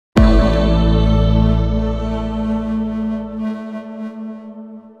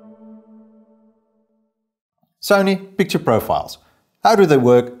Sony picture profiles. How do they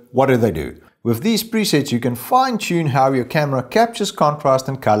work? What do they do? With these presets you can fine-tune how your camera captures contrast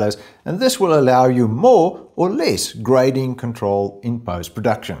and colors, and this will allow you more or less grading control in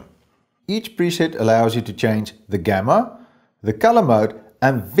post-production. Each preset allows you to change the gamma, the color mode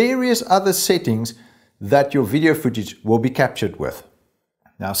and various other settings that your video footage will be captured with.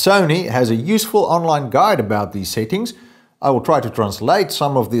 Now Sony has a useful online guide about these settings. I will try to translate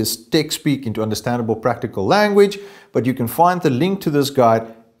some of this tech speak into understandable practical language, but you can find the link to this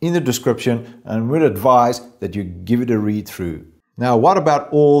guide in the description and would advise that you give it a read through. Now what about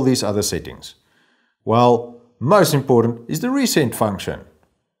all these other settings? Well, most important is the resend function.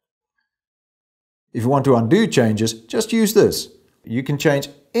 If you want to undo changes, just use this. You can change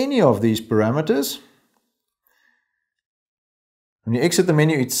any of these parameters. When you exit the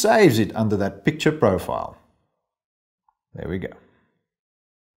menu, it saves it under that picture profile. There we go.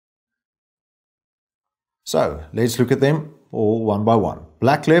 So let's look at them all one by one.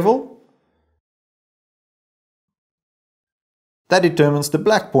 Black level. That determines the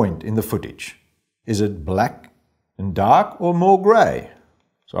black point in the footage. Is it black and dark or more gray?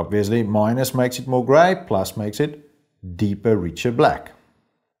 So obviously minus makes it more gray, plus makes it deeper, richer black.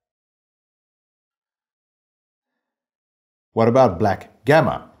 What about black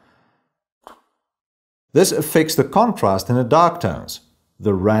gamma? This affects the contrast in the dark tones.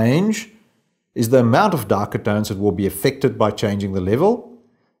 The range is the amount of darker tones that will be affected by changing the level.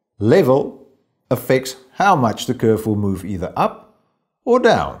 Level affects how much the curve will move either up or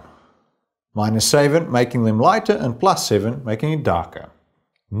down. -7 making them lighter and +7 making it darker.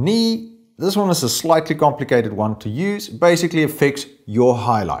 Knee, this one is a slightly complicated one to use. It basically affects your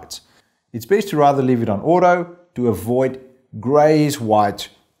highlights. It's best to rather leave it on auto to avoid grays, whites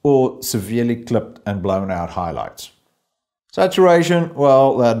or severely clipped and blown out highlights. Saturation,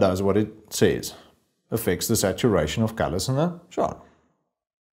 well, that does what it says. Affects the saturation of colors in the shot.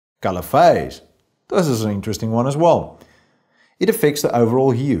 Color phase, this is an interesting one as well. It affects the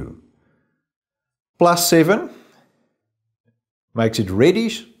overall hue. +7 makes it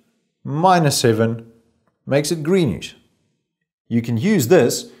reddish, -7 makes it greenish. You can use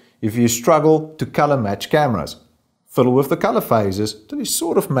this if you struggle to color match cameras. Fiddle with the color phases till you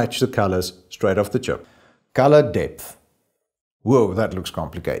sort of match the colors straight off the chip. Color depth. Whoa, that looks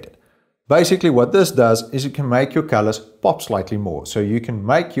complicated. Basically what this does is it can make your colors pop slightly more. So you can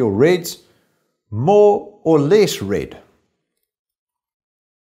make your reds more or less red.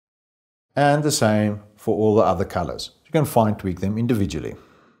 And the same for all the other colors. You can fine tweak them individually.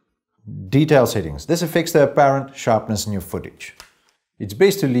 Detail settings. This affects the apparent sharpness in your footage. It's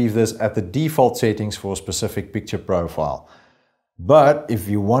best to leave this at the default settings for a specific picture profile. But if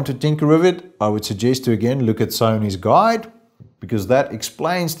you want to tinker with it, I would suggest to again look at Sony's guide, because that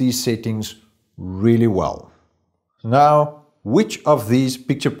explains these settings really well. Now, which of these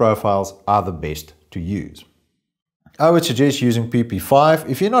picture profiles are the best to use? I would suggest using PP5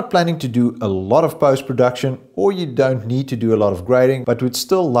 if you're not planning to do a lot of post-production or you don't need to do a lot of grading but would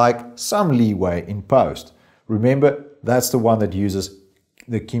still like some leeway in post. Remember, that's the one that uses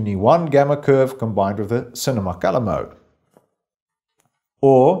the Kidney 1 gamma curve combined with the cinema color mode.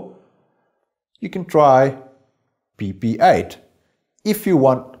 Or you can try PP8 if you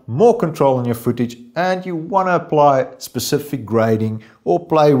want more control on your footage and you want to apply specific grading or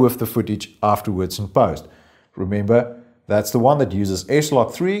play with the footage afterwards in post. Remember, that's the one that uses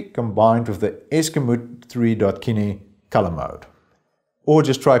S-Log 3 combined with the Escamut 3.Kine color mode. Or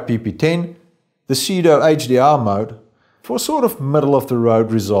just try PP10, the pseudo HDR mode, for sort of middle of the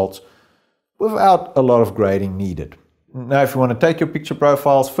road results without a lot of grading needed. Now if you want to take your picture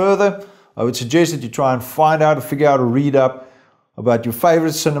profiles further, I would suggest that you try and find out or figure out a read up about your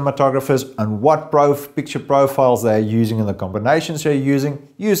favorite cinematographers and what picture profiles they're using and the combinations they're using.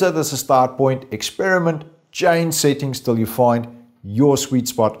 Use that as a start point, experiment, change settings till you find your sweet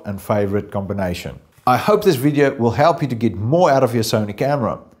spot and favorite combination. I hope this video will help you to get more out of your Sony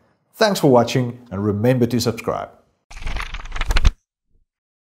camera. Thanks for watching and remember to subscribe.